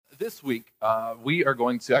This week, we are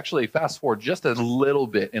going to actually fast forward just a little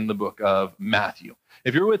bit in the book of Matthew.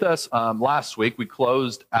 If you were with us last week, we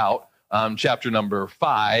closed out chapter number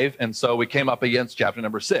 5, and so we came up against chapter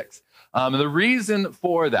number 6. And the reason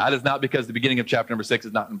for that is not because the beginning of chapter number 6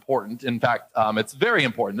 is not important. In fact, it's very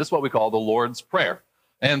important. This is what we call the Lord's Prayer.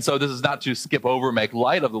 And so this is not to skip over, make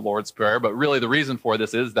light of the Lord's Prayer, but really the reason for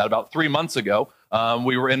this is that about 3 months ago,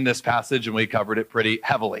 we were in this passage and we covered it pretty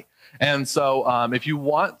heavily. And so if you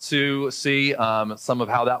want to see some of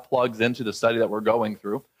how that plugs into the study that we're going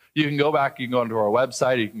through, you can go back, you can go onto our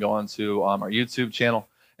website, you can go onto our YouTube channel,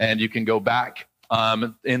 and you can go back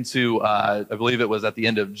into, I believe it was at the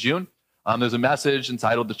end of June. There's a message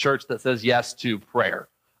entitled "The Church That Says Yes to Prayer,"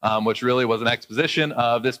 which really was an exposition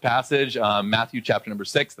of this passage, Matthew chapter number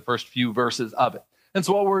 6, the first few verses of it. And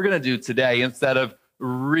so what we're going to do today, instead of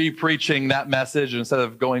re-preaching that message, instead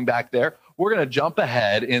of going back there, we're going to jump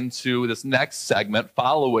ahead into this next segment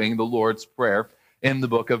following the Lord's Prayer in the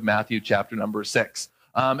book of Matthew chapter number 6.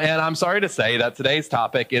 And I'm sorry to say that today's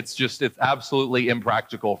topic, it's absolutely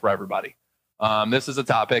impractical for everybody. This is a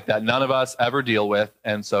topic that none of us ever deal with,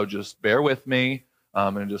 and so just bear with me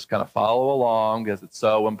and just kind of follow along because it's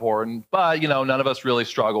so important. But, none of us really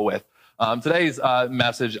struggle with. Today's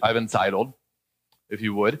message I've entitled, if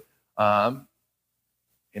you would,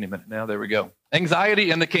 any minute now, there we go. Anxiety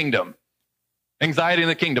in the Kingdom. Anxiety in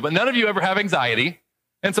the Kingdom. But none of you ever have anxiety,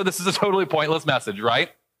 and so this is a totally pointless message, right?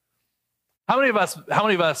 How many of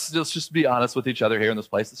us, let's just be honest with each other here in this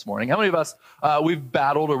place this morning, how many of us, we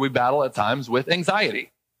battle at times with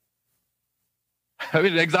anxiety? I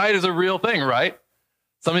mean, anxiety is a real thing, right?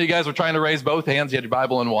 Some of you guys were trying to raise both hands. You had your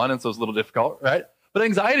Bible in one, and so it's a little difficult, right? But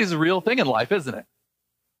anxiety is a real thing in life, isn't it?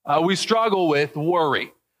 We struggle with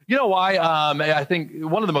worry. You know why? I think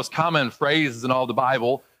one of the most common phrases in all the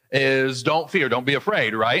Bible is don't fear, don't be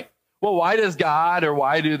afraid, right? Well, why does God, or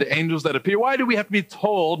why do the angels that appear, why do we have to be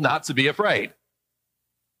told not to be afraid?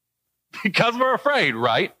 Because we're afraid,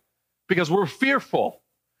 right? Because we're fearful.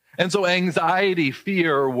 And so anxiety,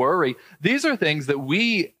 fear, worry, these are things that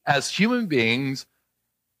we as human beings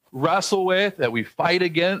wrestle with, that we fight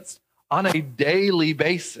against on a daily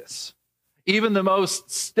basis. Even the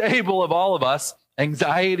most stable of all of us,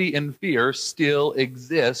 anxiety and fear still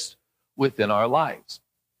exist within our lives.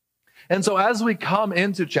 And so as we come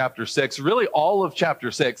into chapter 6, really all of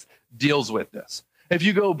chapter 6 deals with this. If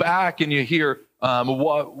you go back and you hear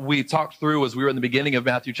what we talked through as we were in the beginning of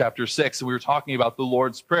Matthew chapter 6, and we were talking about the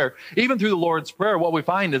Lord's Prayer, even through the Lord's Prayer, what we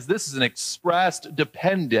find is this is an expressed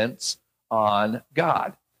dependence on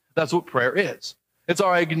God. That's what prayer is. It's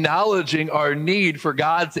our acknowledging our need for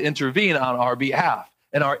God to intervene on our behalf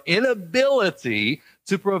and our inability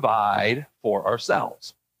to provide for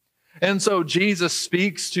ourselves. And so Jesus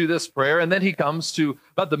speaks to this prayer, and then he comes to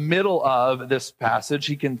about the middle of this passage.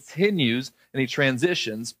 He continues and he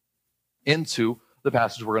transitions into the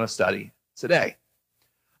passage we're going to study today.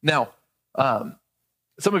 Now,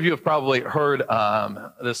 some of you have probably heard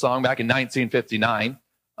this song back in 1959,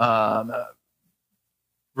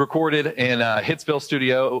 recorded in Hitsville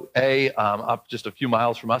Studio A, up just a few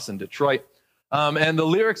miles from us in Detroit. And the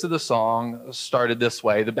lyrics of the song started this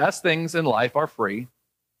way: "The best things in life are free,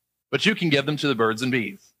 but you can give them to the birds and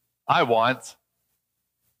bees. I want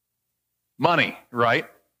money," right?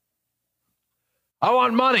 I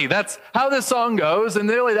want money. That's how this song goes. And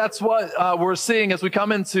really that's what we're seeing as we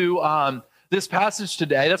come into this passage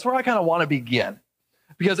today. That's where I kind of want to begin.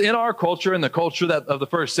 Because in our culture, in the culture of the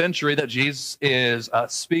first century that Jesus is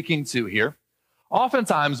speaking to here,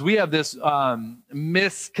 oftentimes we have this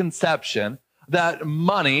misconception that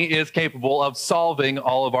money is capable of solving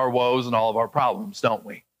all of our woes and all of our problems, don't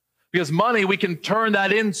we? Because money, we can turn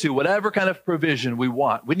that into whatever kind of provision we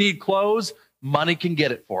want. We need clothes, money can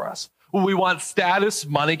get it for us. We want status,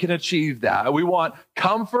 money can achieve that. We want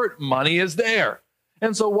comfort, money is there.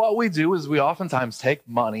 And so what we do is we oftentimes take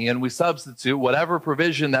money and we substitute whatever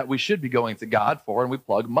provision that we should be going to God for, and we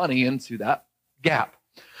plug money into that gap.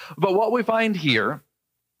 But what we find here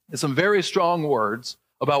is some very strong words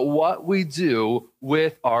about what we do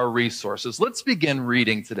with our resources. Let's begin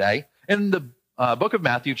reading today in the book of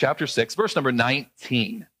Matthew, chapter 6, verse number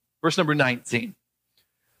 19. Verse number 19.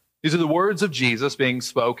 These are the words of Jesus being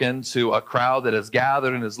spoken to a crowd that has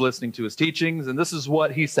gathered and is listening to his teachings. And this is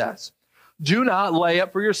what he says: "Do not lay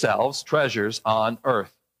up for yourselves treasures on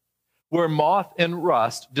earth, where moth and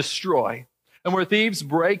rust destroy, and where thieves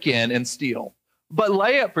break in and steal. But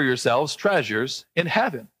lay up for yourselves treasures in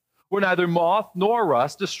heaven, where neither moth nor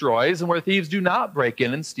rust destroys, and where thieves do not break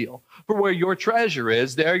in and steal. For where your treasure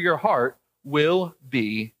is, there your heart will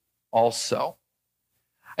be also."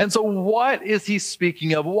 And so what is he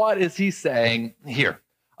speaking of? What is he saying here?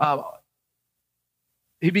 um,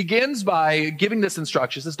 he begins by giving this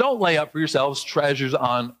instruction. He says, don't lay up for yourselves treasures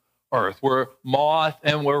on earth, where moth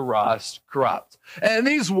and where rust corrupt. And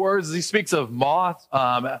these words, he speaks of moth.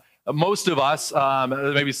 Most of us,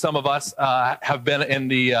 maybe some of us, have been in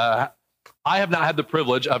the, I have not had the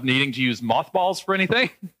privilege of needing to use mothballs for anything.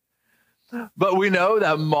 But we know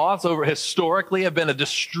that moths historically have been a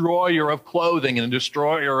destroyer of clothing and a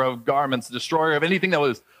destroyer of garments, a destroyer of anything that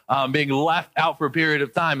was being left out for a period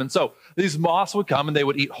of time. And so these moths would come and they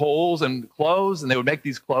would eat holes in clothes, and they would make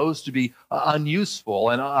these clothes to be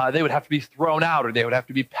unuseful, and they would have to be thrown out, or they would have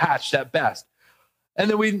to be patched at best. And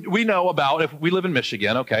then we know about, if we live in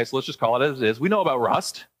Michigan, okay, so let's just call it as it is. We know about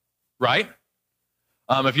rust, right?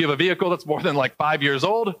 If you have a vehicle that's more than like 5 years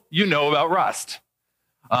old, you know about rust.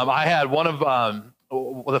 I had one of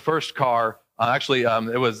the first car,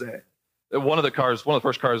 it was one of the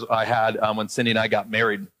first cars I had when Cindy and I got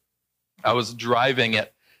married. I was driving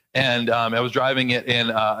it, and I was driving it in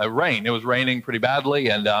rain. It was raining pretty badly,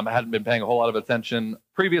 and I hadn't been paying a whole lot of attention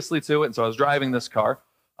previously to it, and so I was driving this car.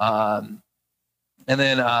 And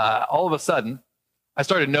then all of a sudden, I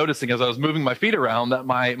started noticing as I was moving my feet around that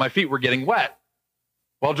my feet were getting wet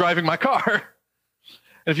while driving my car.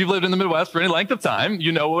 And if you've lived in the Midwest for any length of time,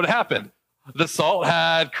 you know what happened. The salt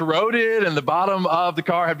had corroded and the bottom of the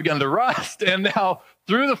car had begun to rust. And now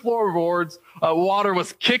through the floorboards, water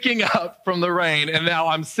was kicking up from the rain. And now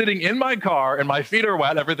I'm sitting in my car and my feet are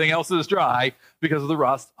wet. Everything else is dry because of the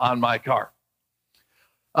rust on my car.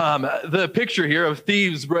 The picture here of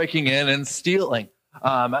thieves breaking in and stealing.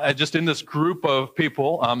 Just in this group of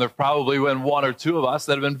people, there've probably been one or two of us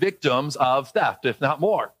that have been victims of theft, if not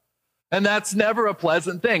more. And that's never a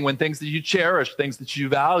pleasant thing when things that you cherish, things that you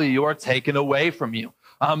value are taken away from you.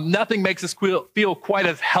 Nothing makes us feel quite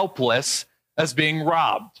as helpless as being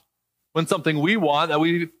robbed. When something we want that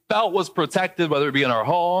we felt was protected, whether it be in our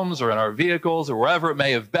homes or in our vehicles or wherever it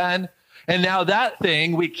may have been, and now that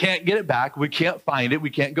thing, we can't get it back, we can't find it, we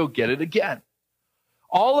can't go get it again.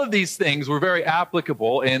 All of these things were very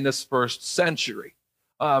applicable in this first century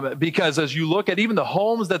because as you look at even the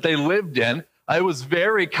homes that they lived in, it was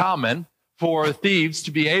very common for thieves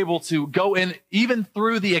to be able to go in even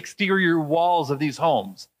through the exterior walls of these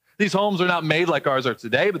homes. These homes are not made like ours are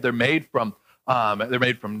today, but they're made from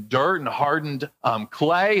dirt and hardened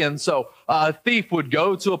clay. And so a thief would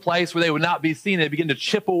go to a place where they would not be seen. They begin to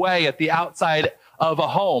chip away at the outside of a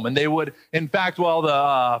home. And they would, in fact, while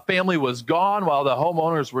the family was gone, while the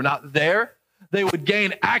homeowners were not there, they would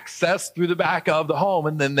gain access through the back of the home,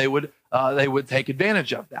 and then they would take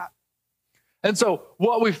advantage of that. And so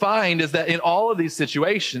what we find is that in all of these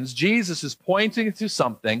situations, Jesus is pointing to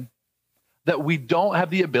something that we don't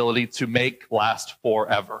have the ability to make last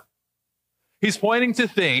forever. He's pointing to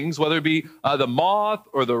things, whether it be the moth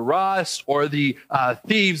or the rust or the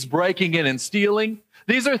thieves breaking in and stealing.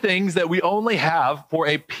 These are things that we only have for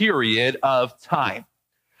a period of time.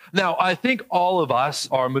 Now, I think all of us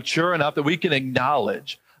are mature enough that we can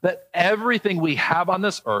acknowledge that everything we have on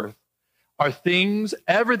this earth are things,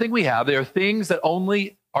 everything we have, they are things that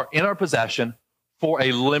only are in our possession for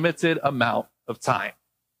a limited amount of time.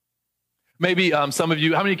 Maybe some of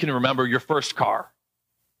you, how many can remember your first car?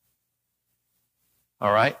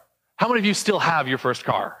 All right. How many of you still have your first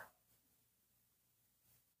car?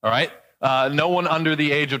 All right. No one under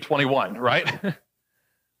the age of 21, right?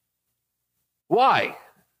 Why?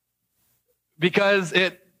 Because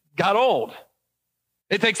it got old.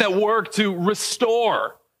 It takes that work to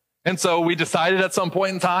restore. And so we decided at some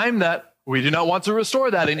point in time that we do not want to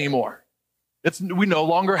restore that anymore. We no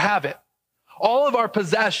longer have it. All of our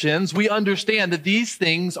possessions, we understand that these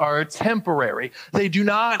things are temporary. They do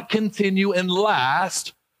not continue and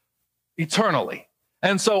last eternally.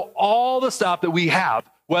 And so all the stuff that we have,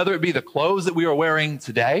 whether it be the clothes that we are wearing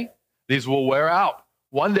today, these will wear out.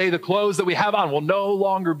 One day the clothes that we have on will no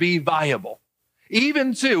longer be viable.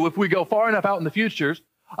 Even too, if we go far enough out in the future,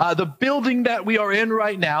 the building that we are in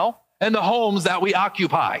right now and the homes that we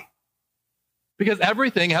occupy. Because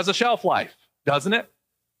everything has a shelf life, doesn't it?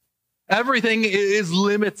 Everything is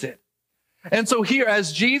limited. And so here,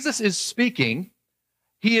 as Jesus is speaking,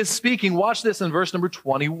 he is speaking, watch this in verse number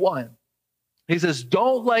 21. He says,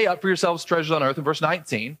 don't lay up for yourselves treasures on earth, in verse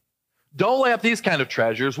 19. Don't lay up these kind of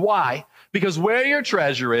treasures. Why? Because where your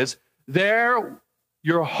treasure is, there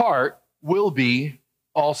your heart will be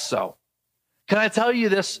also. Can I tell you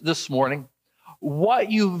this morning?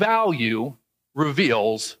 What you value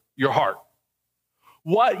reveals your heart.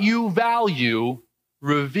 What you value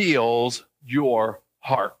reveals your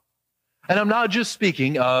heart. And I'm not just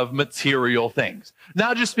speaking of material things,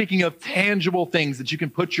 not just speaking of tangible things that you can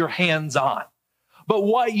put your hands on, But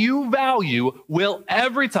what you value will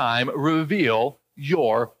every time reveal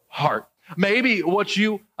your heart. Maybe what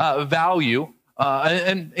you value,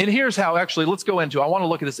 and here's how, actually, let's go into, I want to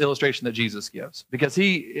look at this illustration that Jesus gives, because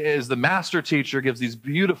he is the master teacher, gives these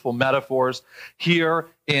beautiful metaphors here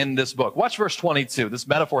in this book. Watch verse 22. This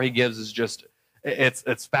metaphor he gives is just,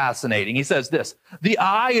 it's fascinating. He says this: the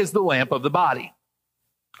eye is the lamp of the body.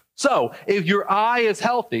 So if your eye is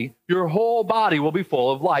healthy, your whole body will be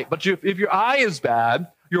full of light. But if your eye is bad,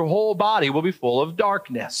 your whole body will be full of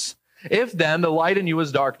darkness. If then the light in you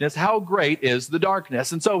is darkness, how great is the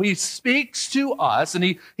darkness? And so he speaks to us, and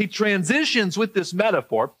he transitions with this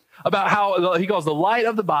metaphor about how he calls the light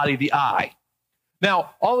of the body the eye.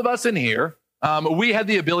 Now, all of us in here, we had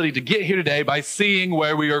the ability to get here today by seeing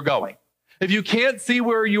where we are going. If you can't see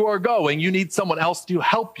where you are going, you need someone else to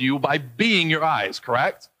help you by being your eyes,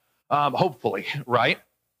 correct? Hopefully, right?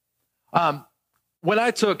 When I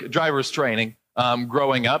took driver's training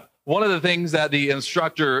growing up, one of the things that the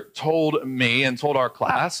instructor told me and told our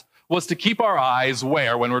class was to keep our eyes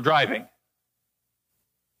where when we're driving?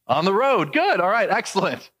 On the road. Good. All right.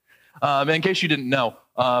 Excellent. In case you didn't know,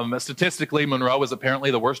 statistically, Monroe is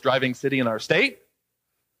apparently the worst driving city in our state.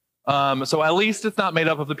 So at least it's not made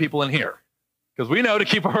up of the people in here, because we know to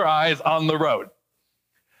keep our eyes on the road.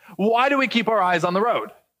 Why do we keep our eyes on the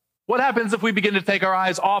road? What happens if we begin to take our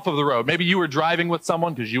eyes off of the road? Maybe you were driving with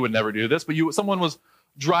someone, because you would never do this, but someone was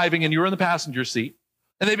driving and you were in the passenger seat,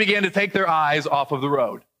 and they began to take their eyes off of the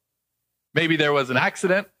road. Maybe there was an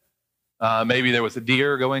accident. Maybe there was a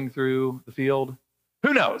deer going through the field.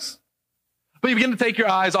 Who knows? But you begin to take your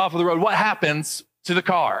eyes off of the road. What happens to the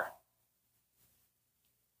car?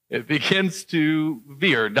 It begins to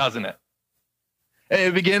veer, doesn't it?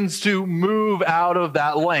 It begins to move out of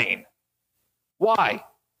that lane. Why?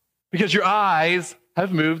 Because your eyes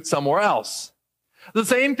have moved somewhere else. The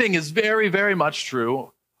same thing is very, very much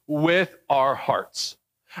true with our hearts.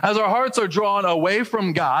 As our hearts are drawn away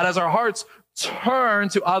from God, as our hearts turn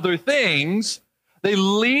to other things, they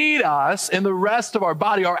lead us, and the rest of our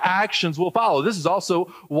body, our actions will follow. This is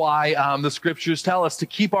also why the scriptures tell us to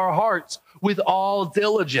keep our hearts with all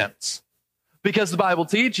diligence, because the Bible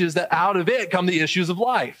teaches that out of it come the issues of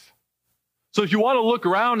life. So if you want to look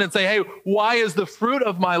around and say, hey, why is the fruit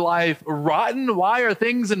of my life rotten? Why are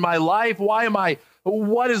things in my life?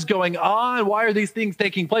 What is going on? Why are these things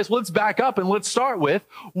taking place? Well, let's back up and let's start with,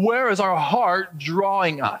 where is our heart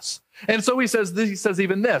drawing us? And so he says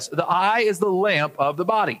even this: the eye is the lamp of the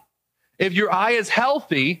body. If your eye is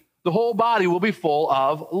healthy, the whole body will be full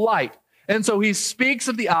of light. And so he speaks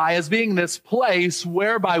of the eye as being this place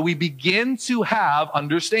whereby we begin to have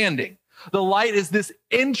understanding. The light is this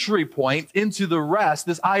entry point into the rest.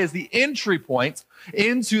 This eye is the entry point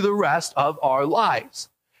into the rest of our lives.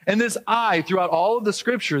 And this eye, throughout all of the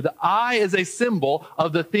scripture, the eye is a symbol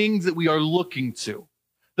of the things that we are looking to,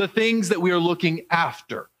 the things that we are looking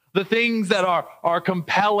after, the things that are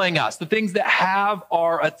compelling us, the things that have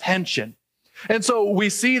our attention. And so we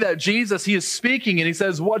see that Jesus, he is speaking, and he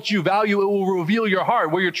says, what you value, it will reveal your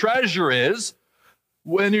heart. Where your treasure is,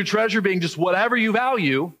 when your treasure being just whatever you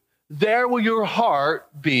value, there will your heart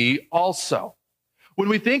be also. When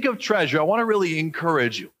we think of treasure, I want to really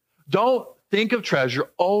encourage you. Don't think of treasure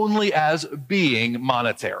only as being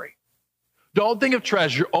monetary. Don't think of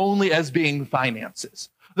treasure only as being finances.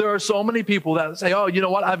 There are so many people that say, oh, you know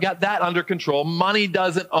what? I've got that under control. Money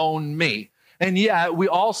doesn't own me. And yet we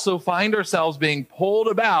also find ourselves being pulled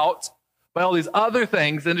about by all these other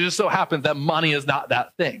things. And it just so happens that money is not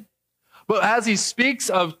that thing. But as he speaks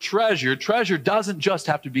of treasure, treasure doesn't just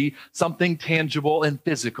have to be something tangible and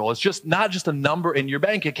physical. It's just not just a number in your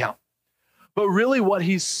bank account. But really what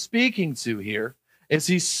he's speaking to here is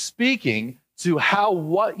he's speaking to how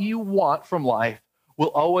what you want from life will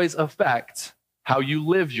always affect how you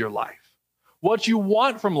live your life. What you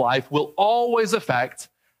want from life will always affect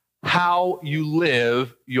how you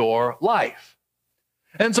live your life.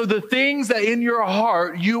 And so the things that in your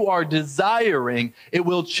heart you are desiring, it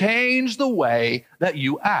will change the way that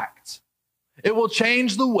you act. It will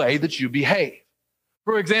change the way that you behave.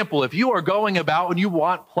 For example, if you are going about and you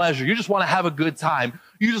want pleasure, you just want to have a good time,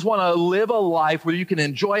 you just want to live a life where you can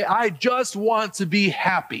enjoy, I just want to be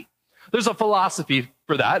happy. There's a philosophy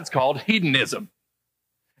for that. It's called hedonism.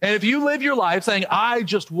 And if you live your life saying, I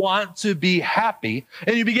just want to be happy,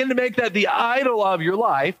 and you begin to make that the idol of your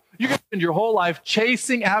life, you're going to spend your whole life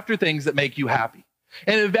chasing after things that make you happy.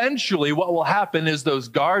 And eventually what will happen is those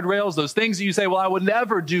guardrails, those things that you say, well, I would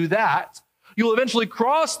never do that. You'll eventually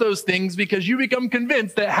cross those things because you become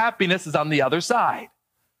convinced that happiness is on the other side.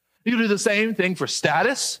 You'll do the same thing for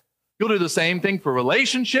status. You'll do the same thing for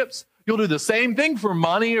relationships. You'll do the same thing for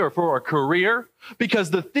money or for a career, because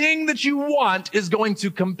the thing that you want is going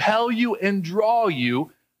to compel you and draw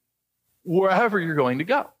you wherever you're going to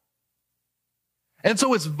go. And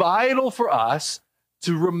so it's vital for us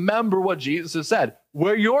to remember what Jesus has said.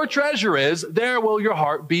 Where your treasure is, there will your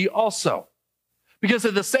heart be also. Because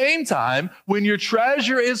at the same time, when your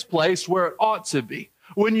treasure is placed where it ought to be,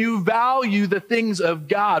 when you value the things of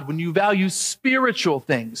God, when you value spiritual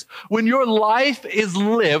things, when your life is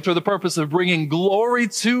lived for the purpose of bringing glory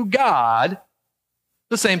to God,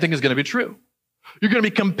 the same thing is going to be true. You're going to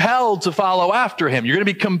be compelled to follow after him. You're going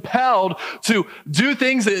to be compelled to do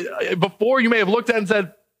things that before you may have looked at and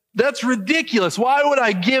said, that's ridiculous. Why would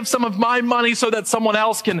I give some of my money so that someone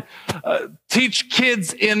else can teach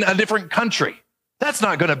kids in a different country? That's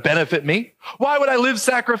not going to benefit me. Why would I live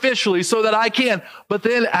sacrificially so that I can? But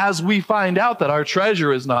then as we find out that our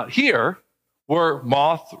treasure is not here, where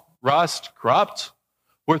moth, rust, corrupt,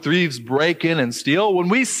 where thieves break in and steal, when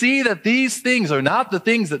we see that these things are not the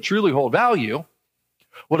things that truly hold value,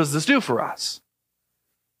 what does this do for us?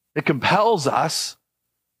 It compels us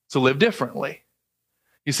to live differently.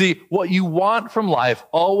 You see, what you want from life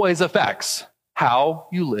always affects how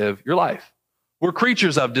you live your life. We're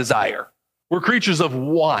creatures of desire. We're creatures of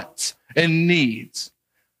wants and needs.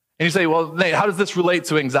 And you say, well, Nate, how does this relate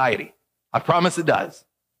to anxiety? I promise it does.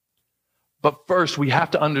 But first, we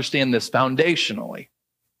have to understand this foundationally.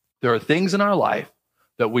 There are things in our life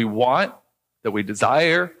that we want, that we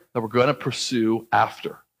desire, that we're going to pursue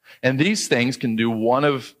after. And these things are going to do one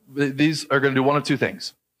of two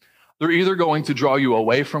things. They're either going to draw you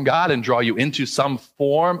away from God and draw you into some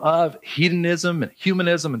form of hedonism and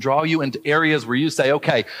humanism and draw you into areas where you say,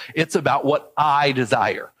 okay, it's about what I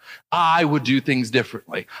desire. I would do things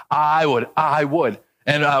differently. I would.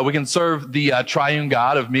 And we can serve the triune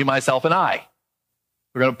God of me, myself, and I.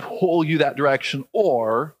 We're going to pull you that direction,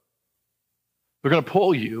 or we're going to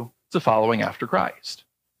pull you to following after Christ.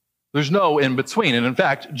 There's no in between. And in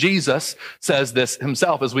fact, Jesus says this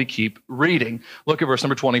himself as we keep reading. Look at verse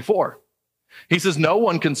number 24. He says, no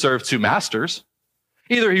one can serve two masters.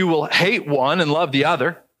 Either he will hate one and love the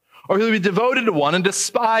other, or he'll be devoted to one and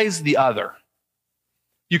despise the other.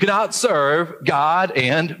 You cannot serve God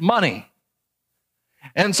and money.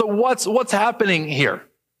 And so what's happening here?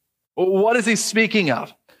 What is he speaking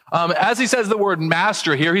of? As he says the word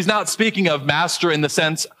master here, he's not speaking of master in the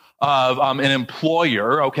sense of an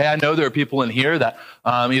employer. Okay, I know there are people in here that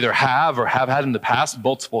either have or have had in the past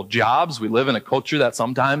multiple jobs. We live in a culture that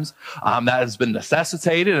sometimes that has been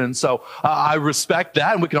necessitated. And so I respect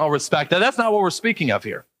that, and we can all respect that. That's not what we're speaking of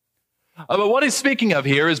here. But what he's speaking of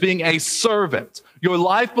here is being a servant. Your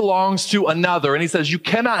life belongs to another. And he says you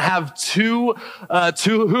cannot have two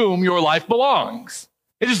to whom your life belongs.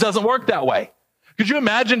 It just doesn't work that way. Could you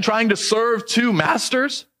imagine trying to serve two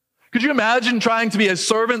masters? Could you imagine trying to be a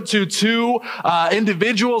servant to two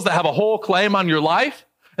individuals that have a whole claim on your life?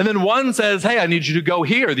 And then one says, hey, I need you to go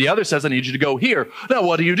here. The other says, I need you to go here. Now,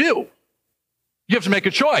 what do? You have to make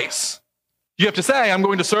a choice. You have to say, I'm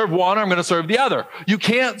going to serve one or I'm going to serve the other. You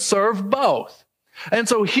can't serve both. And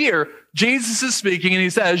so here, Jesus is speaking and he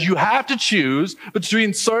says, you have to choose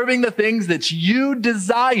between serving the things that you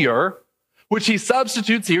desire, which he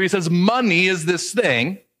substitutes here. He says, money is this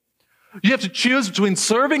thing. You have to choose between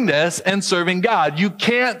serving this and serving God. You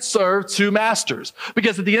can't serve two masters,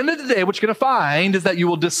 because at the end of the day, what you're going to find is that you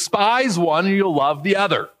will despise one and you'll love the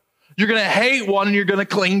other. You're going to hate one and you're going to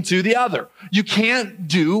cling to the other. You can't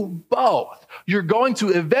do both. You're going to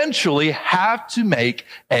eventually have to make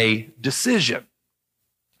a decision.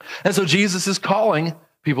 And so Jesus is calling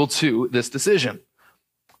people to this decision,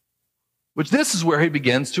 which this is where he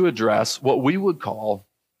begins to address what we would call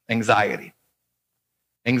anxiety.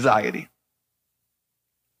 Anxiety.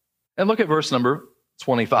 And look at verse number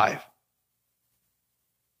 25.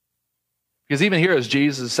 Because even here, as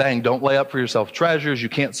Jesus is saying, don't lay up for yourself treasures. You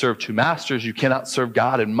can't serve two masters. You cannot serve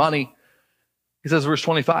God and money. He says, verse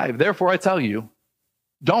 25, therefore I tell you,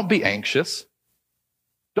 don't be anxious.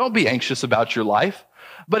 Don't be anxious about your life.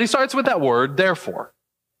 But he starts with that word, therefore.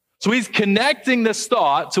 So he's connecting this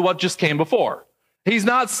thought to what just came before. He's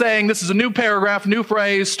not saying this is a new paragraph, new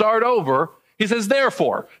phrase, start over. He says,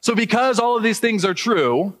 therefore. So because all of these things are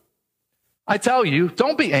true, I tell you,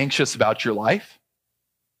 don't be anxious about your life,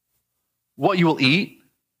 what you will eat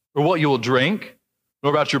or what you will drink,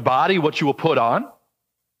 nor about your body, what you will put on.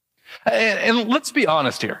 And let's be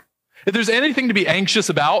honest here. If there's anything to be anxious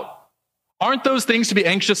about, aren't those things to be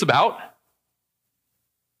anxious about?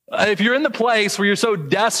 If you're in the place where you're so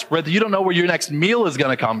desperate that you don't know where your next meal is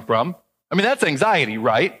going to come from, I mean, that's anxiety,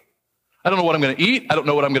 right? I don't know what I'm going to eat. I don't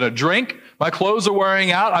know what I'm going to drink. My clothes are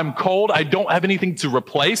wearing out. I'm cold. I don't have anything to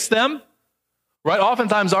replace them. Right?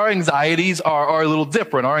 Oftentimes our anxieties are a little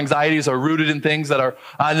different. Our anxieties are rooted in things that are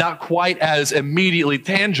not quite as immediately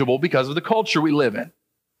tangible because of the culture we live in.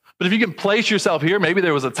 But if you can place yourself here, maybe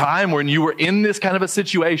there was a time when you were in this kind of a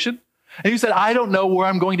situation and you said, I don't know where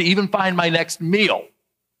I'm going to even find my next meal.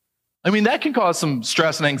 I mean, that can cause some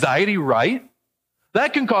stress and anxiety, right?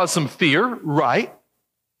 That can cause some fear, right?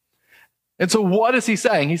 And so what is he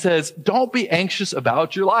saying? He says, don't be anxious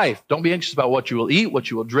about your life. Don't be anxious about what you will eat, what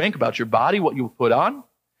you will drink, about your body, what you will put on.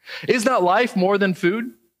 Is not life more than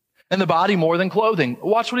food and the body more than clothing?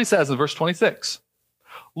 Watch what he says in verse 26.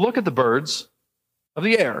 Look at the birds of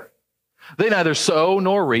the air. They neither sow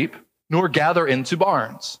nor reap nor gather into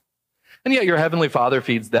barns, and yet your heavenly Father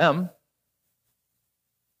feeds them.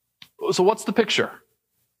 So what's the picture?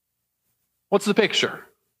 What's the picture?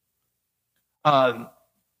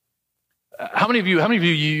 How many of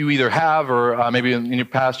you either have or maybe in your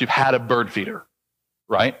past you've had a bird feeder,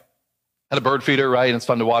 right? Had a bird feeder, right? And it's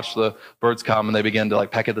fun to watch the birds come and they begin to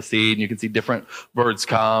like peck at the seed and you can see different birds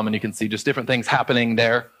come and you can see just different things happening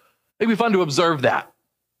there. It'd be fun to observe that.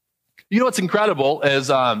 You know what's incredible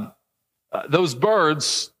is those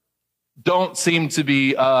birds don't seem to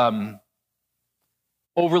be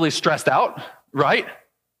overly stressed out, right?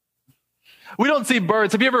 We don't see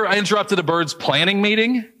birds. Have you ever interrupted a bird's planning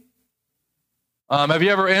meeting? Have you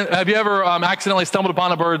ever accidentally stumbled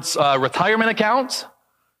upon a bird's retirement account?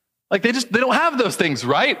 Like they don't have those things,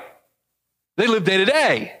 right? They live day to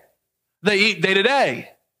day. They eat day to day.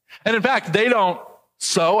 And in fact, they don't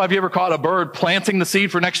sow. Have you ever caught a bird planting the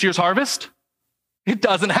seed for next year's harvest? It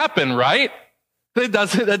doesn't happen, right? That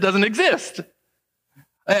doesn't exist.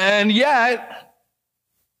 And yet,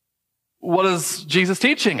 what is Jesus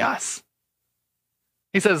teaching us?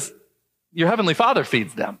 He says, your heavenly Father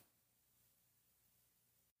feeds them.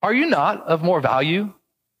 Are you not of more value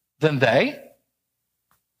than they?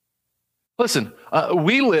 Listen,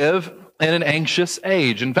 we live in an anxious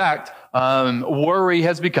age. In fact, worry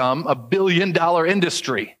has become a billion-dollar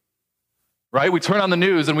industry, right? We turn on the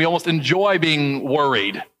news and we almost enjoy being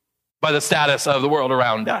worried by the status of the world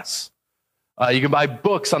around us. You can buy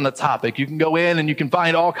books on the topic. You can go in and you can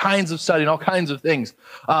find all kinds of study and all kinds of things.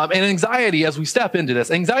 And anxiety, as we step into this,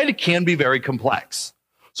 anxiety can be very complex.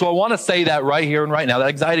 So I want to say that right here and right now, that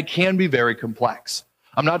anxiety can be very complex.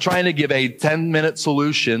 I'm not trying to give a 10-minute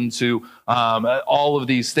solution to all of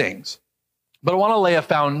these things, but I want to lay a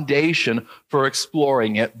foundation for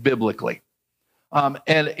exploring it biblically. And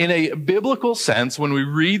in a biblical sense, when we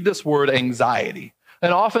read this word anxiety,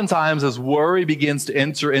 and oftentimes as worry begins to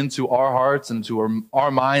enter into our hearts, into our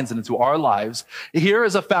minds, and into our lives, here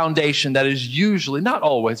is a foundation that is usually, not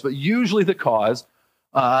always, but usually the cause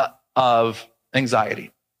of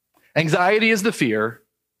anxiety. Anxiety is the fear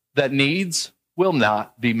that needs will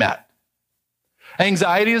not be met.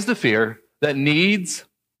 Anxiety is the fear that needs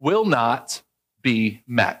will not be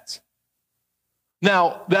met.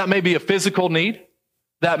 Now, that may be a physical need.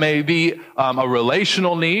 That may be a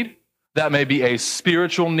relational need. That may be a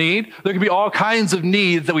spiritual need. There can be all kinds of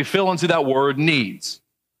needs that we fill into that word needs.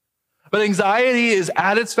 But anxiety is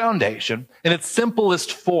at its foundation, in its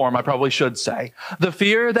simplest form, I probably should say, the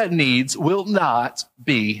fear that needs will not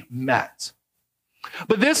be met.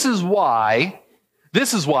 But this is why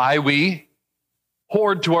we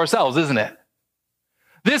hoard to ourselves, isn't it?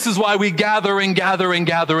 This is why we gather and gather and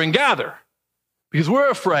gather and gather. Because we're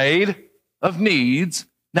afraid of needs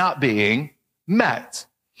not being met.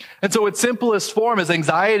 And so its simplest form is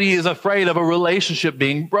anxiety is afraid of a relationship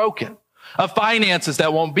being broken, of finances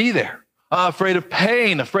that won't be there, afraid of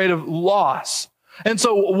pain, afraid of loss. And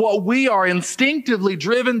so what we are instinctively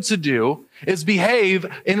driven to do is behave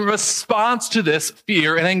in response to this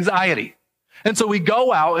fear and anxiety. And so we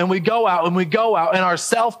go out and we go out and we go out and our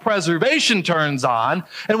self-preservation turns on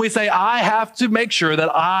and we say, I have to make sure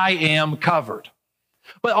that I am covered.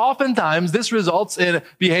 But oftentimes this results in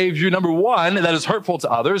behavior, number one, that is hurtful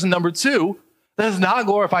to others, and number two, that is not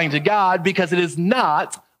glorifying to God because it is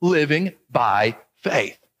not living by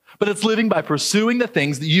faith. But it's living by pursuing the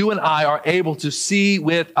things that you and I are able to see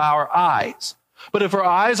with our eyes. But if our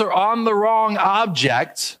eyes are on the wrong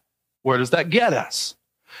object, where does that get us?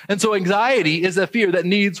 And so anxiety is a fear that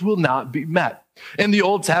needs will not be met. In the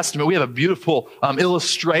Old Testament, we have a beautiful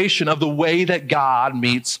illustration of the way that God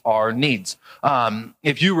meets our needs.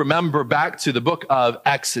 If you remember back to the book of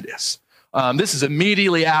Exodus, This is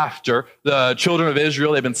immediately after the children of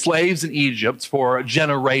Israel. They've been slaves in Egypt for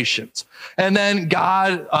generations. And then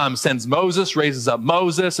God sends Moses, raises up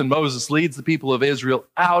Moses, and Moses leads the people of Israel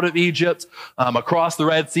out of Egypt, across the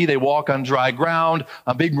Red Sea. They walk on dry ground,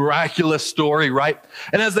 a big miraculous story, right?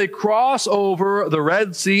 And as they cross over the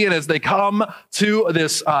Red Sea and as they come to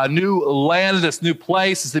this new land, this new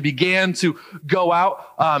place, as they began to go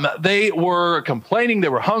out, they were complaining, they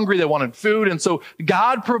were hungry, they wanted food. And so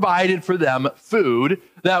God provided for them food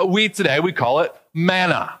that we call it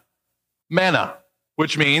manna. Manna,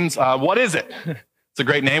 which means, what is it? It's a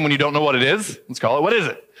great name when you don't know what it is. Let's call it, what is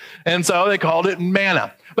it? And so they called it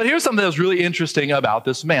manna. But here's something that's really interesting about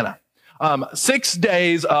this manna. 6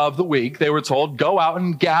 days of the week, they were told, go out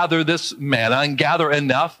and gather this manna and gather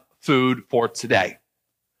enough food for today.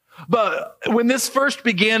 But when this first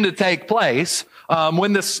began to take place,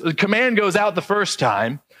 when this command goes out the first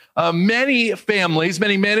time, many families,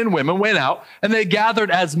 many men and women went out and they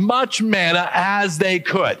gathered as much manna as they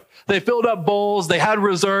could. They filled up bowls, they had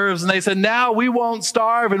reserves, and they said, now we won't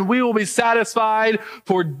starve and we will be satisfied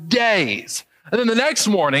for days. And then the next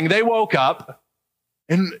morning they woke up,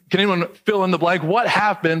 and can anyone fill in the blank? What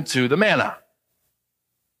happened to the manna?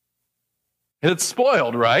 It's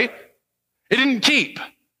spoiled, right? It didn't keep.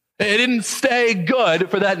 It didn't stay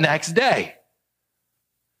good for that next day.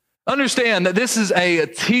 Understand that this is a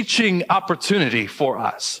teaching opportunity for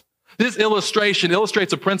us. This illustration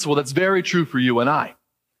illustrates a principle that's very true for you and I.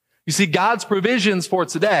 You see, God's provisions for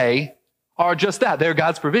today are just that. They're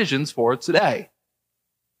God's provisions for today.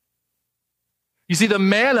 You see, the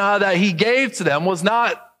manna that he gave to them was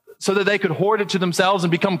not so that they could hoard it to themselves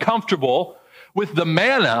and become comfortable with the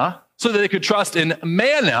manna so that they could trust in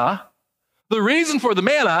manna. The reason for the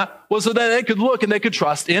manna was so that they could look and they could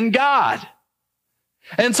trust in God.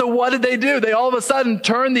 And so what did they do? They all of a sudden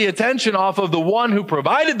turned the attention off of the one who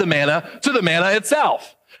provided the manna to the manna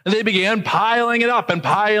itself. And they began piling it up and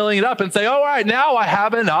say, all right, now I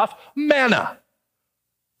have enough manna.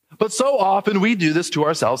 But so often we do this to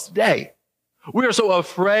ourselves today. We are so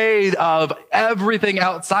afraid of everything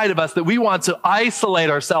outside of us that we want to isolate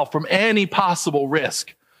ourselves from any possible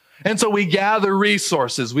risk. And so we gather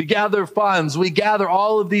resources, we gather funds, we gather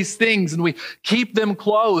all of these things and we keep them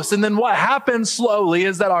close. And then what happens slowly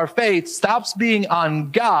is that our faith stops being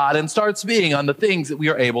on God and starts being on the things that we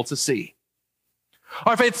are able to see.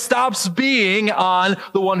 Our faith stops being on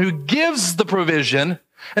the one who gives the provision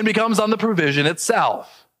and becomes on the provision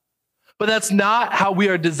itself. But that's not how we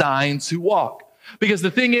are designed to walk. Because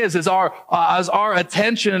the thing is as our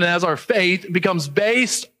attention and as our faith becomes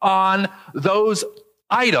based on those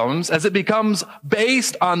items, as it becomes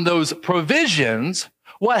based on those provisions,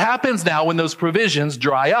 what happens now when those provisions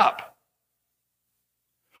dry up?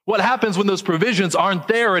 What happens when those provisions aren't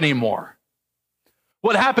there anymore?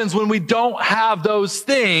 What happens when we don't have those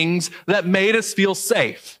things that made us feel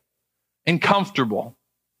safe and comfortable?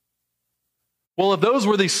 Well, if those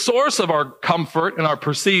were the source of our comfort and our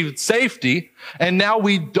perceived safety, and now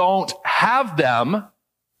we don't have them,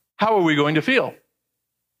 how are we going to feel?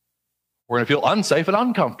 We're going to feel unsafe and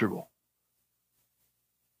uncomfortable.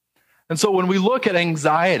 And so when we look at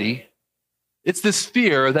anxiety, it's this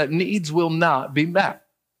fear that needs will not be met.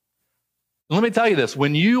 And let me tell you this,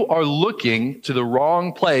 when you are looking to the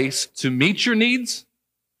wrong place to meet your needs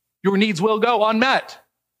will go unmet.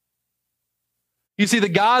 You see, the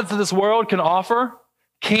gods that this world can offer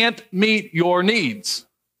can't meet your needs.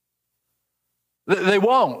 They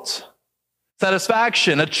won't.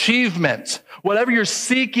 Satisfaction, achievement, whatever you're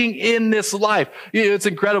seeking in this life. It's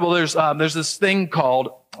incredible. There's this thing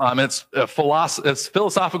called, it's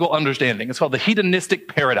philosophical understanding. It's called the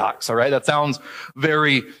hedonistic paradox, all right? That sounds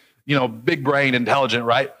very, big brain intelligent,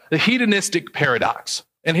 right? The hedonistic paradox.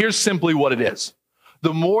 And here's simply what it is.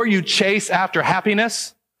 The more you chase after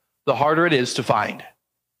happiness, the harder it is to find.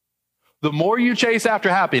 The more you chase after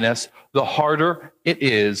happiness, the harder it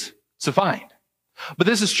is to find. But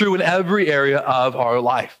this is true in every area of our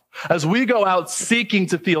life. As we go out seeking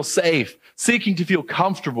to feel safe, seeking to feel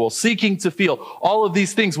comfortable, seeking to feel all of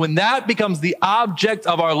these things, when that becomes the object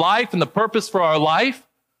of our life and the purpose for our life,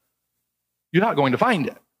 you're not going to find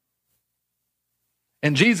it.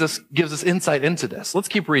 And Jesus gives us insight into this. Let's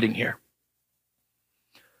keep reading here.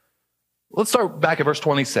 Let's start back at verse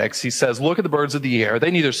 26. He says, look at the birds of the air.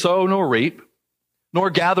 They neither sow nor reap, nor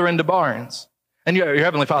gather into barns. And your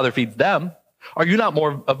heavenly Father feeds them. Are you not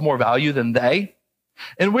of more value than they?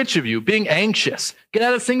 And which of you, being anxious, can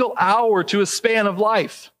add a single hour to a span of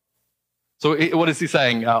life? So what is he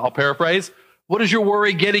saying? I'll paraphrase. What is your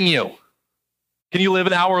worry getting you? Can you live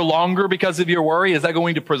an hour longer because of your worry? Is that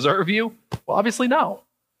going to preserve you? Well, obviously no.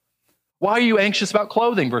 Why are you anxious about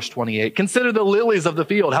clothing? Verse 28. Consider the lilies of the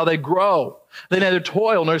field, how they grow. They neither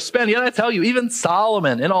toil nor spin. Yet I tell you, even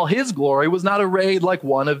Solomon in all his glory was not arrayed like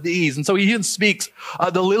one of these. And so he even speaks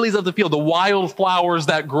the lilies of the field, the wild flowers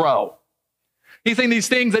that grow. He's saying these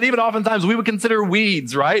things that even oftentimes we would consider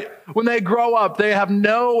weeds, right? When they grow up, they have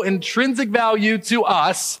no intrinsic value to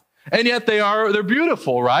us, and yet they're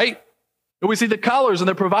beautiful, right? And we see the colors and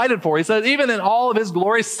they're provided for. He says, even in all of his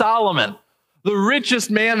glory, Solomon, the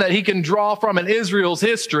richest man that he can draw from in Israel's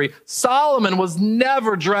history, Solomon was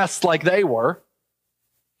never dressed like they were.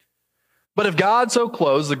 But if God so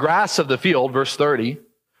clothes the grass of the field, verse 30,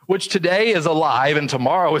 which today is alive and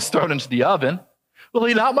tomorrow is thrown into the oven, will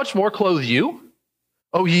he not much more clothe you,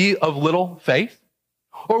 O ye of little faith?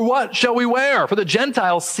 Or what shall we wear? For the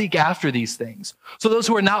Gentiles seek after these things. So those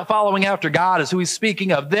who are not following after God is who he's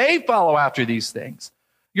speaking of. They follow after these things.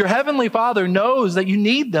 Your heavenly Father knows that you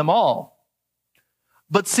need them all.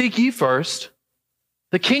 But seek ye first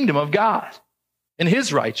the kingdom of God and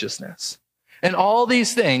his righteousness, and all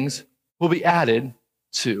these things will be added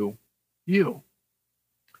to you.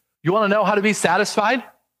 You want to know how to be satisfied?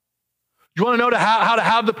 You want to know how to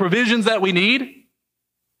have the provisions that we need?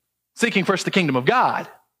 Seeking first the kingdom of God.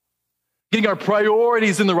 Getting our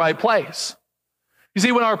priorities in the right place. You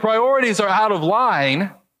see, when our priorities are out of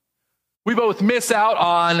line, we both miss out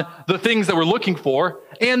on the things that we're looking for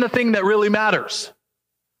and the thing that really matters.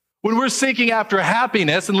 When we're seeking after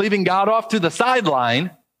happiness and leaving God off to the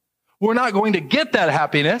sideline, we're not going to get that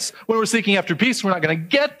happiness. When we're seeking after peace, we're not going to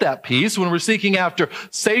get that peace. When we're seeking after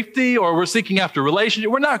safety or we're seeking after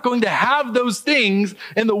relationship, we're not going to have those things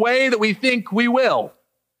in the way that we think we will.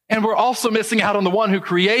 And we're also missing out on the one who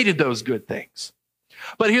created those good things.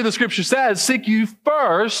 But here the scripture says, seek you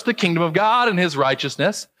first the kingdom of God and his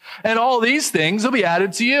righteousness, and all these things will be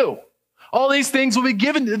added to you. All these things will be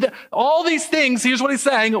given. All these things, here's what he's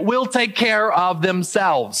saying, will take care of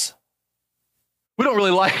themselves. We don't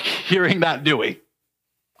really like hearing that, do we?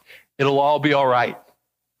 It'll all be all right.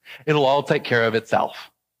 It'll all take care of itself.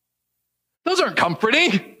 Those aren't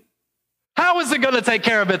comforting. How is it going to take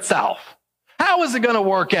care of itself? How is it going to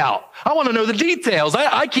work out? I want to know the details.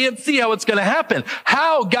 I can't see how it's going to happen.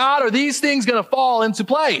 How, God, are these things going to fall into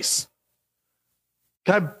place?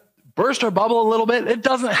 Can I burst our bubble a little bit? It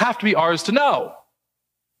doesn't have to be ours to know.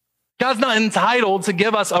 God's not entitled to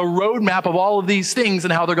give us a roadmap of all of these things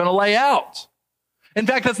and how they're going to lay out. In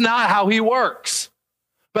fact, that's not how he works.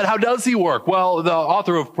 But how does he work? Well, the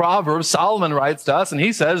author of Proverbs, Solomon, writes to us, and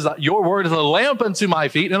he says, your word is a lamp unto my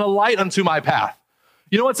feet and a light unto my path.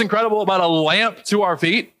 You know what's incredible about a lamp to our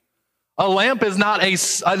feet? A lamp is not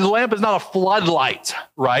a floodlight,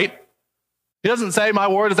 right? He doesn't say my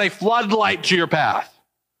word is a floodlight to your path.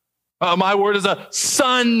 My word is a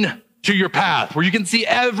sun to your path where you can see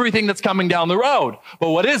everything that's coming down the road. But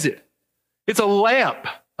what is it? It's a lamp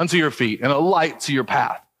unto your feet and a light to your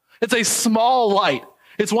path. It's a small light.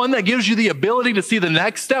 It's one that gives you the ability to see the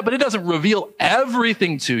next step, but it doesn't reveal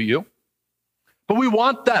everything to you. But we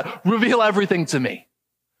want that. Reveal everything to me.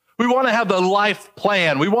 We want to have the life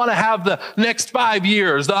plan. We want to have the next 5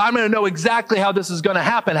 years. I'm going to know exactly how this is going to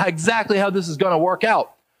happen, exactly how this is going to work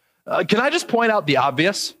out. Can I just point out the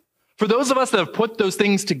obvious? For those of us that have put those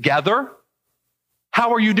things together,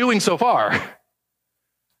 how are you doing so far?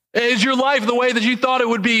 Is your life the way that you thought it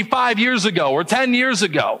would be 5 years ago or 10 years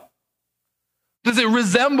ago? Does it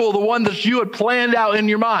resemble the one that you had planned out in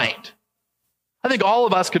your mind? I think all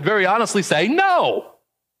of us could very honestly say, no.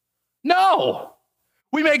 No.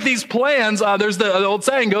 We make these plans. There's the old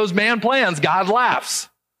saying goes, man plans, God laughs.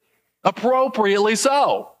 Appropriately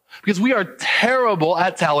so, because we are terrible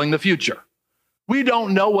at telling the future. We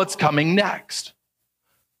don't know what's coming next.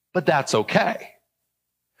 But that's okay,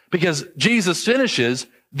 because Jesus finishes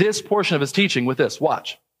this portion of his teaching with this.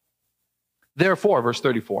 Watch. Therefore, verse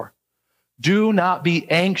 34, do not be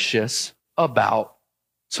anxious about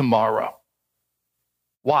tomorrow.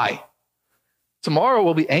 Why? Tomorrow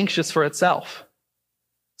will be anxious for itself.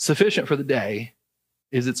 Sufficient for the day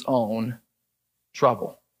is its own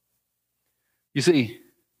trouble. You see,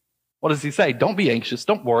 what does he say? Don't be anxious.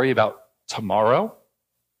 Don't worry about tomorrow.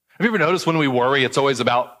 Have you ever noticed when we worry, it's always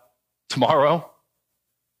about tomorrow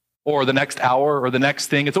or the next hour or the next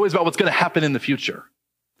thing? It's always about what's going to happen in the future.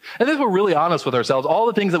 And if we're really honest with ourselves, all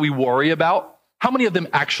the things that we worry about, how many of them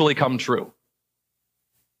actually come true?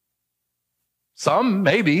 Some,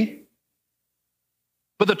 maybe.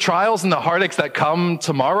 But the trials and the heartaches that come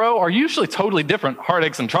tomorrow are usually totally different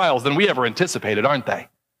heartaches and trials than we ever anticipated, aren't they?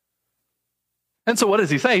 And so what does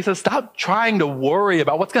he say? He says, stop trying to worry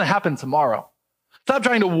about what's going to happen tomorrow. Stop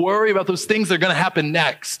trying to worry about those things that are going to happen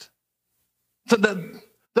next. So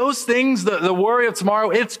Those things, the worry of tomorrow,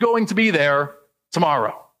 it's going to be there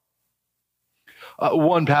tomorrow.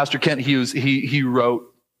 One pastor, Kent Hughes, he wrote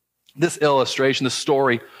this illustration, this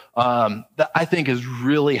story that I think is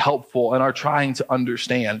really helpful in our trying to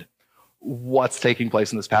understand what's taking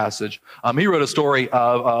place in this passage. He wrote a story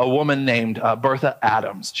of a woman named Bertha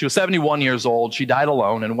Adams. She was 71 years old. She died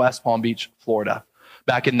alone in West Palm Beach, Florida,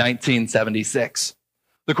 back in 1976.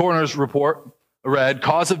 The coroner's report read,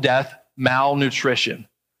 cause of death, malnutrition.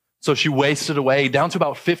 So she wasted away down to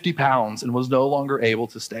about 50 pounds and was no longer able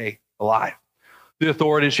to stay alive. The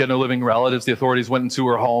authorities, she had no living relatives. The authorities went into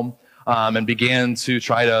her home and began to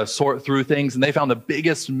try to sort through things. And they found the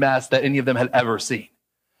biggest mess that any of them had ever seen.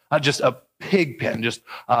 Just a pig pen. Just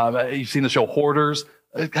you've seen the show Hoarders,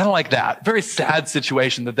 kind of like that. Very sad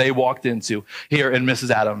situation that they walked into here in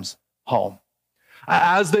Mrs. Adams' home.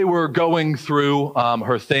 As they were going through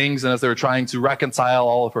her things and as they were trying to reconcile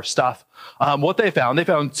all of her stuff, what they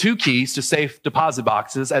found 2 keys to safe deposit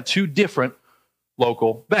boxes at 2 different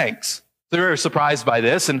local banks. They were surprised by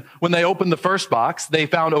this, and when they opened the first box, they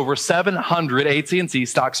found over 700 AT&T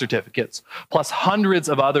stock certificates, plus hundreds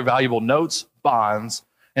of other valuable notes, bonds,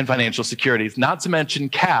 and financial securities, not to mention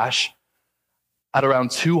cash at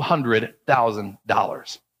around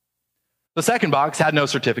 $200,000. The second box had no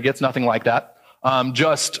certificates, nothing like that,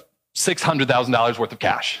 just $600,000 worth of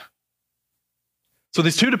cash. So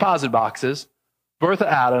these 2 deposit boxes, Bertha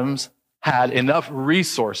Adams had enough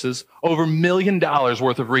resources, over $1 million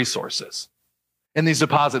worth of resources in these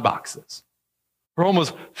deposit boxes. Her home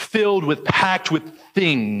was packed with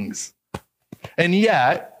things. And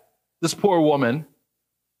yet, this poor woman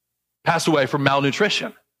passed away from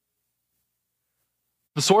malnutrition.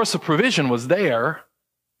 The source of provision was there,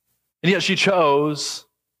 and yet she chose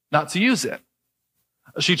not to use it.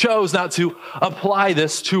 She chose not to apply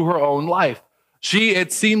this to her own life.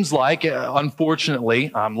 It seems like, unfortunately,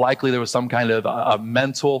 likely there was some kind of a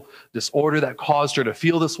mental disorder that caused her to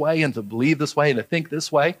feel this way and to believe this way and to think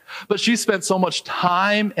this way. But she spent so much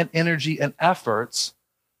time and energy and efforts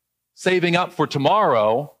saving up for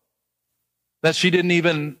tomorrow that she didn't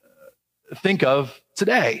even think of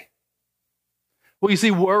today. Well, you see,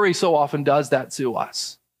 worry so often does that to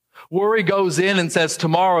us. Worry goes in and says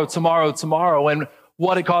tomorrow, tomorrow, tomorrow, and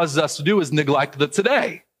what it causes us to do is neglect the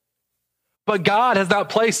today. But God has not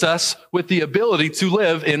placed us with the ability to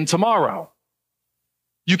live in tomorrow.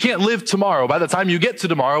 You can't live tomorrow. By the time you get to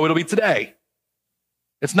tomorrow, it'll be today.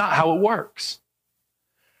 It's not how it works.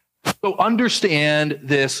 So understand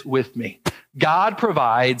this with me. God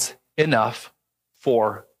provides enough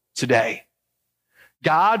for today.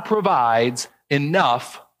 God provides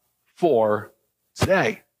enough for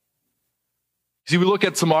today. See, we look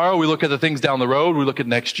at tomorrow, we look at the things down the road, we look at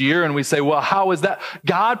next year, and we say, well, how is that?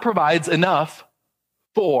 God provides enough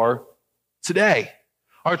for today.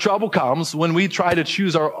 Our trouble comes when we try to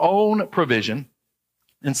choose our own provision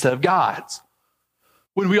instead of God's.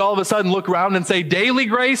 When we all of a sudden look around and say, daily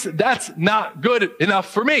grace, that's not good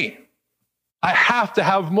enough for me. I have to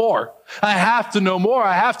have more. I have to know more.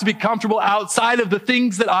 I have to be comfortable outside of the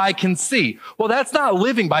things that I can see. Well, that's not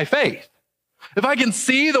living by faith. If I can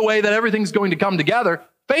see the way that everything's going to come together,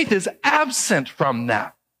 faith is absent from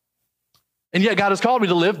that. And yet God has called me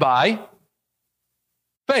to live by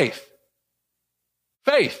faith.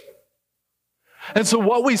 Faith. And so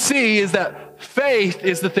what we see is that faith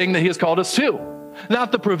is the thing that he has called us to.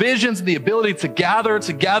 Not the provisions and the ability to gather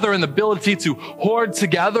together and the ability to hoard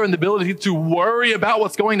together and the ability to worry about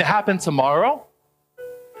what's going to happen tomorrow.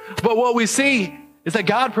 But what we see is that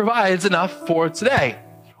God provides enough for today.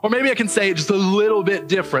 Or maybe I can say it just a little bit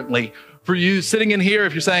differently. For you sitting in here,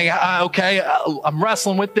 if you're saying, okay, I'm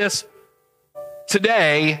wrestling with this,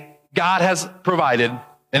 today, God has provided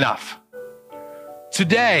enough.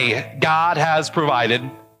 Today, God has provided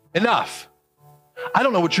enough. I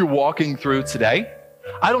don't know what you're walking through today.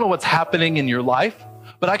 I don't know what's happening in your life,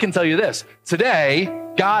 but I can tell you this. Today,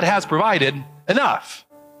 God has provided enough.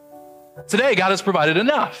 Today, God has provided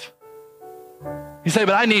enough. You say,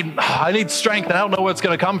 but I need strength and I don't know where it's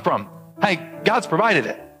going to come from. Hey, God's provided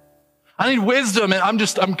it. I need wisdom and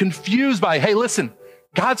I'm confused by, hey, listen,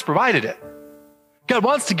 God's provided it. God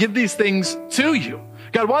wants to give these things to you.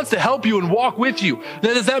 God wants to help you and walk with you.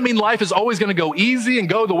 Now, does that mean life is always going to go easy and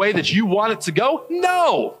go the way that you want it to go?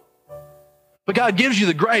 No. But God gives you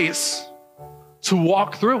the grace to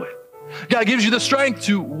walk through it. God gives you the strength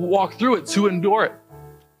to walk through it, to endure it.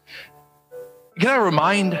 Can I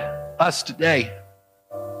remind us today,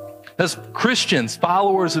 as Christians,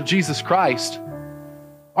 followers of Jesus Christ,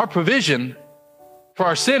 our provision for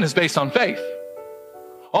our sin is based on faith.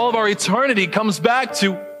 All of our eternity comes back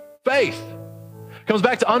to faith. It comes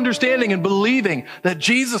back to understanding and believing that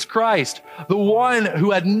Jesus Christ, the one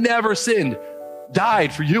who had never sinned,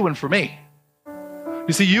 died for you and for me.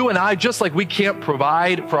 You see, you and I, just like we can't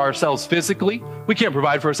provide for ourselves physically, we can't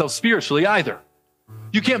provide for ourselves spiritually either.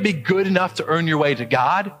 You can't be good enough to earn your way to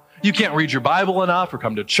God. You can't read your Bible enough or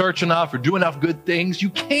come to church enough or do enough good things. You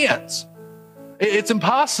can't. It's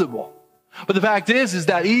impossible. But the fact is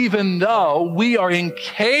that even though we are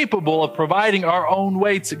incapable of providing our own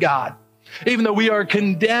way to God, even though we are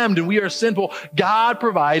condemned and we are sinful, God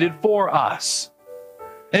provided for us.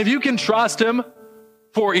 And if you can trust him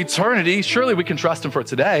for eternity, surely we can trust him for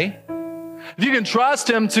today. If you can trust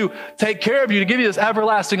him to take care of you, to give you this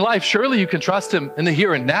everlasting life, surely you can trust him in the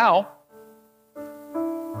here and now.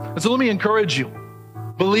 And so let me encourage you,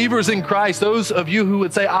 believers in Christ, those of you who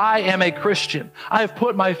would say, I am a Christian, I have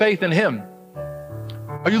put my faith in him.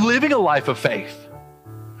 Are you living a life of faith?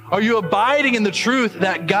 Are you abiding in the truth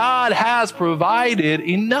that God has provided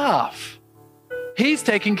enough? He's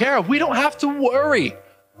taken care of. We don't have to worry.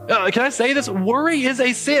 Can I say this? Worry is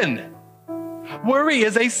a sin. Worry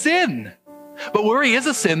is a sin. But worry is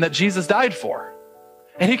a sin that Jesus died for.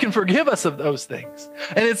 And he can forgive us of those things.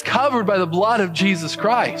 And it's covered by the blood of Jesus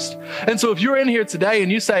Christ. And so if you're in here today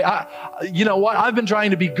and you say, you know what? I've been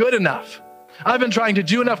trying to be good enough. I've been trying to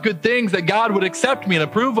do enough good things that God would accept me and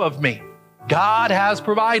approve of me. God has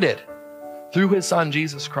provided through his son,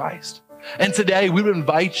 Jesus Christ. And today we would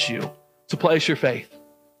invite you to place your faith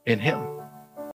in him.